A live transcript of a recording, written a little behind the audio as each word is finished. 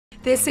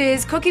This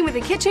is Cooking with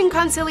the Kitchen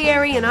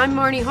Consigliere, and I'm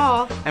Marnie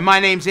Hall. And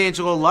my name's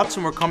Angelo, and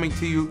we're coming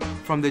to you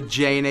from the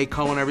J&A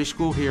Culinary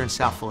School here in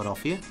South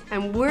Philadelphia.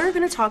 And we're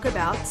going to talk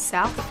about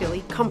South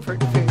Philly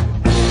comfort food.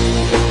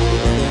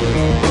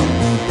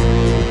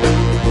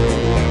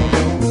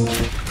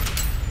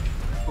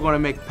 We're going to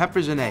make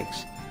peppers and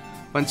eggs.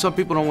 But some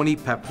people don't want to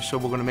eat peppers, so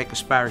we're going to make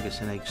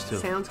asparagus and eggs too.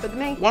 Sounds good to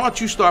me. Why don't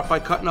you start by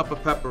cutting up a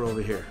pepper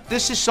over here?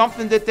 This is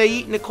something that they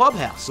eat in the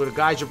clubhouse. So the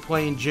guys are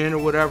playing gin or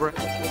whatever.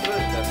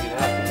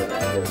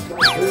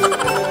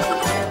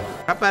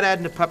 How about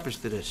adding the peppers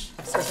to this?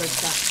 So good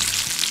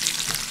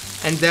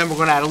stuff. And then we're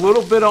going to add a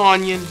little bit of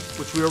onion,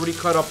 which we already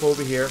cut up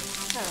over here.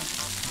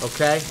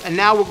 Okay? And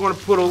now we're going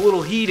to put a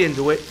little heat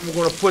into it. We're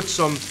going to put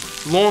some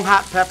long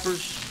hot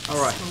peppers.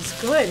 All right.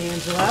 Smells good,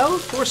 Angelo.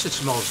 Of course it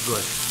smells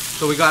good.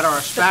 So we got our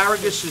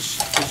asparagus is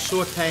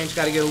sauteing, it's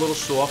got to get a little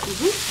soft.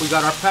 We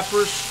got our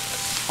peppers,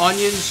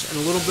 onions,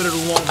 and a little bit of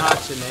the long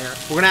hots in there.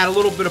 We're going to add a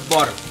little bit of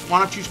butter. Why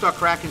don't you start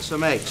cracking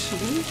some eggs?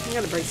 You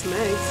got to break some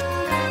eggs.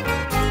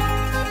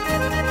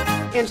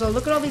 Angelo,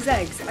 look at all these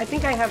eggs. I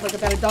think I have like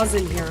about a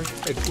dozen here.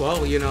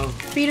 Well, you know.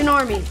 Feed an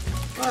army.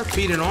 Well,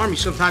 feed an army.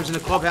 Sometimes in the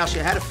clubhouse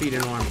you had to feed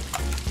an army.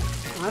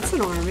 Well, that's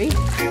an army.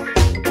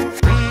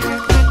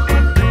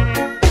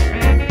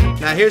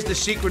 Now here's the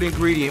secret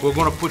ingredient. We're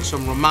going to put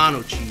some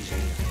Romano cheese in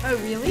here. Oh,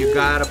 really? You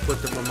gotta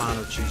put the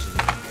Romano cheese in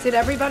there. Did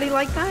everybody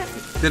like that?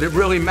 Did it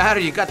really matter?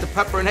 You got the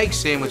pepper and egg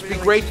sandwich. Be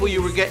grateful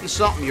you were getting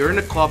something. You're in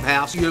the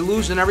clubhouse. You're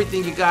losing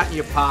everything you got in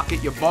your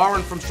pocket. You're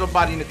borrowing from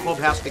somebody in the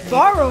clubhouse to keep.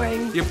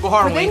 Borrowing? You're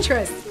borrowing. With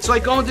interest. It's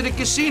like going to the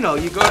casino.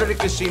 You go to the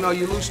casino,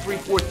 you lose $3,000,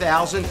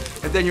 4,000,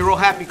 and then you're all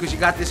happy because you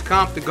got this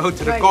comp to go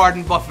to the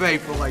garden buffet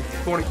for like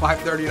 $25,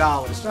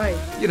 $30.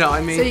 Right. You know,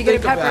 I mean, so you get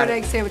a pepper and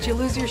egg sandwich. You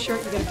lose your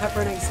shirt, you get a pepper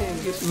and egg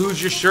sandwich. You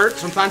lose your shirt.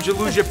 Sometimes you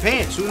lose your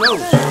pants. Who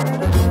knows?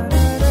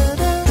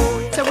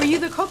 So were you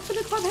the cook for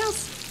the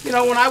clubhouse? You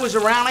know, when I was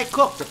around, I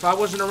cooked. If I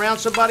wasn't around,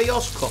 somebody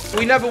else cooked.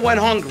 We never went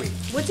hungry.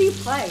 What do you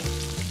play?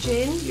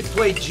 Gin? You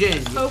play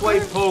gin, Poker? you play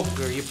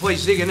poker, you play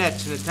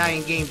zigonets, an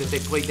Italian game that they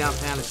play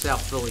downtown in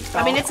South Philly.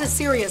 I mean, it's a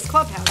serious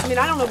clubhouse. I mean,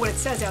 I don't know what it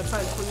says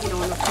outside, you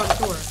know, on the front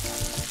door.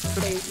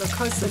 The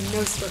Cosa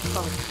Nostra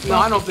Club. No,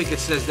 I don't think it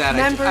says that.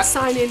 Members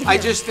sign in here. I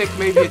just think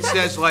maybe it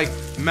says, like,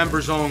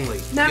 members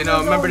only. Members you know,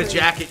 remember only. the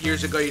jacket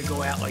years ago? You'd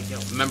go out like, you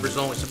know, members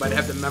only. Somebody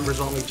have the members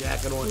only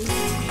jacket on.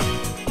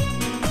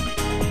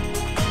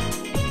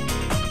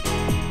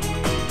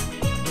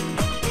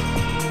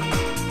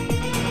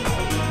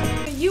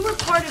 You were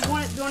part of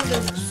one of those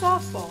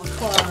softball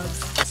clubs.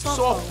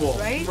 Softball,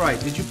 right? Right.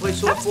 Did you play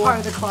softball? That's part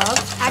of the club.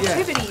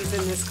 Activities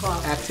in this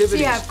club. Activities. So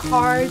you have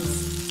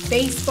cards,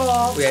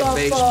 baseball, We had softball,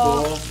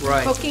 baseball,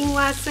 right. cooking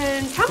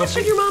lessons. How much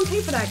did your mom pay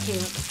for that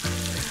camp?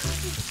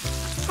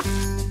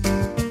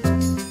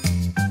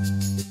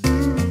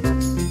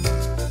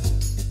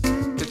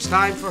 It's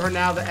time for her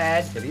now to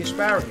add to the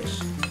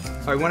asparagus. All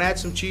right, want to add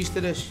some cheese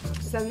to this?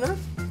 Is that enough?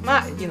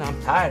 You know,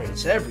 I'm tired.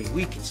 It's every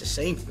week. It's the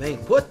same thing.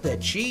 Put the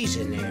cheese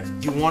in there.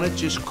 You want to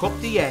just cook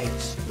the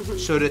eggs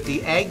so that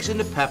the eggs and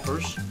the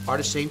peppers are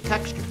the same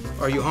texture.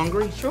 Are you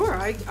hungry? Sure.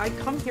 I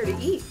come here to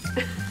eat.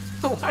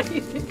 Why do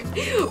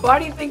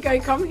you think I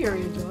come here,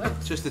 Angela?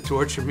 Just to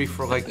torture me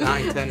for like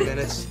 9, 10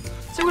 minutes.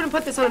 So we're gonna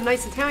put this on a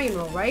nice Italian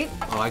roll, right?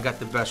 Oh, I got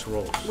the best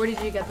rolls. Where did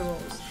you get the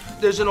rolls?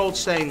 There's an old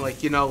saying,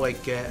 like, you know,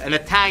 like an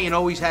Italian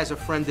always has a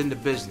friend in the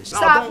business.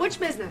 Stop. Which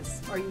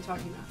business are you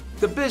talking about?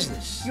 The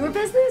business. Your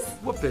business?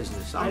 What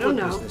business? I don't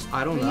know. Business?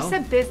 I don't know. You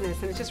said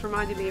business, and it just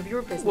reminded me of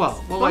your business.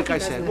 Well, like I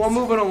said, we're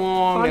moving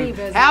along. Funny And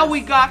business. how we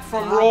got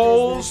from Our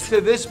rolls business.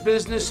 to this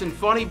business and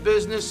funny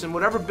business and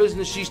whatever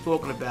business she's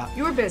talking about.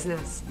 Your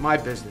business. My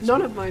business.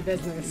 None of my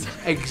business.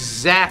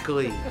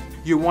 Exactly.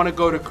 You want to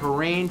go to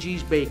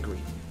Carangi's Bakery.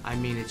 I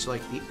mean, it's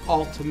like the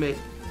ultimate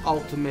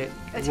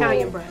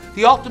Italian roll. bread.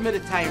 The ultimate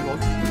Italian roll.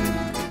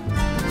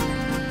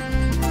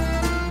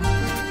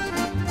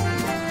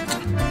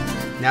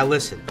 Now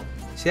listen.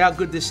 See how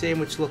good this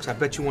sandwich looks? I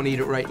bet you want to eat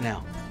it right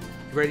now.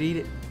 You ready to eat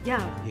it?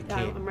 Yeah. You yeah,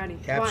 can't. I'm ready.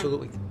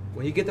 Absolutely.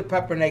 When you get the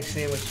pepper and egg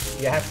sandwich,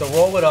 you have to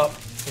roll it up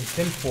in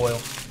tin foil,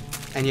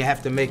 and you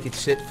have to make it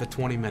sit for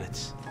 20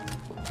 minutes.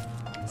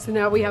 So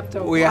now we have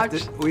to watch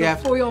the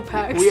foil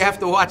packs. We have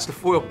to watch the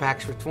foil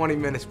packs for 20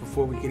 minutes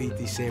before we can eat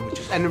these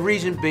sandwiches. And the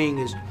reason being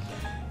is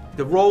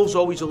the roll's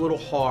always a little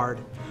hard,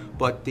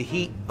 but the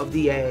heat of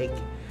the egg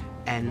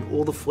and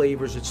all the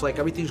flavors, it's like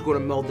everything's going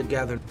to meld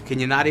together. Can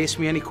you not ask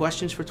me any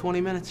questions for 20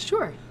 minutes?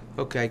 Sure.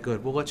 Okay,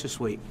 good. Well, let's just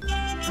wait.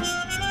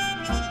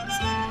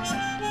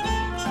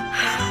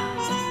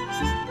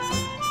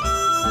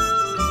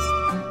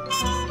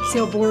 See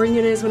how boring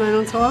it is when I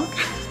don't talk?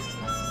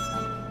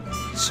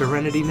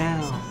 Serenity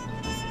now.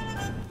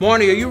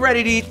 Marnie, are you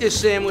ready to eat this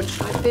sandwich?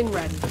 I've been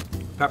ready.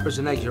 Peppers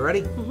and eggs, you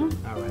ready?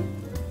 Mm-hmm. All right.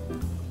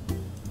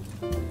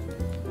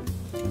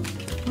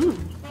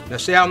 Now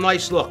see how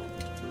nice look.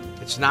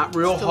 It's not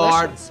real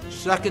hard,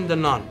 second to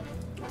none.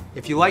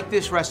 If you like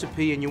this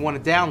recipe and you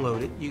want to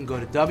download it, you can go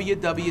to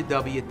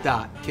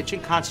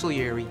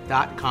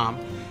www.kitchenconsigliere.com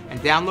and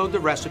download the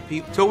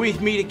recipe. Till we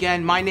meet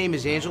again, my name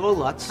is Angelo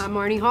Lutz. I'm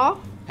Marnie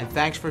Hall. And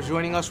thanks for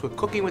joining us with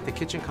Cooking with the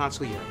Kitchen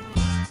Consigliere.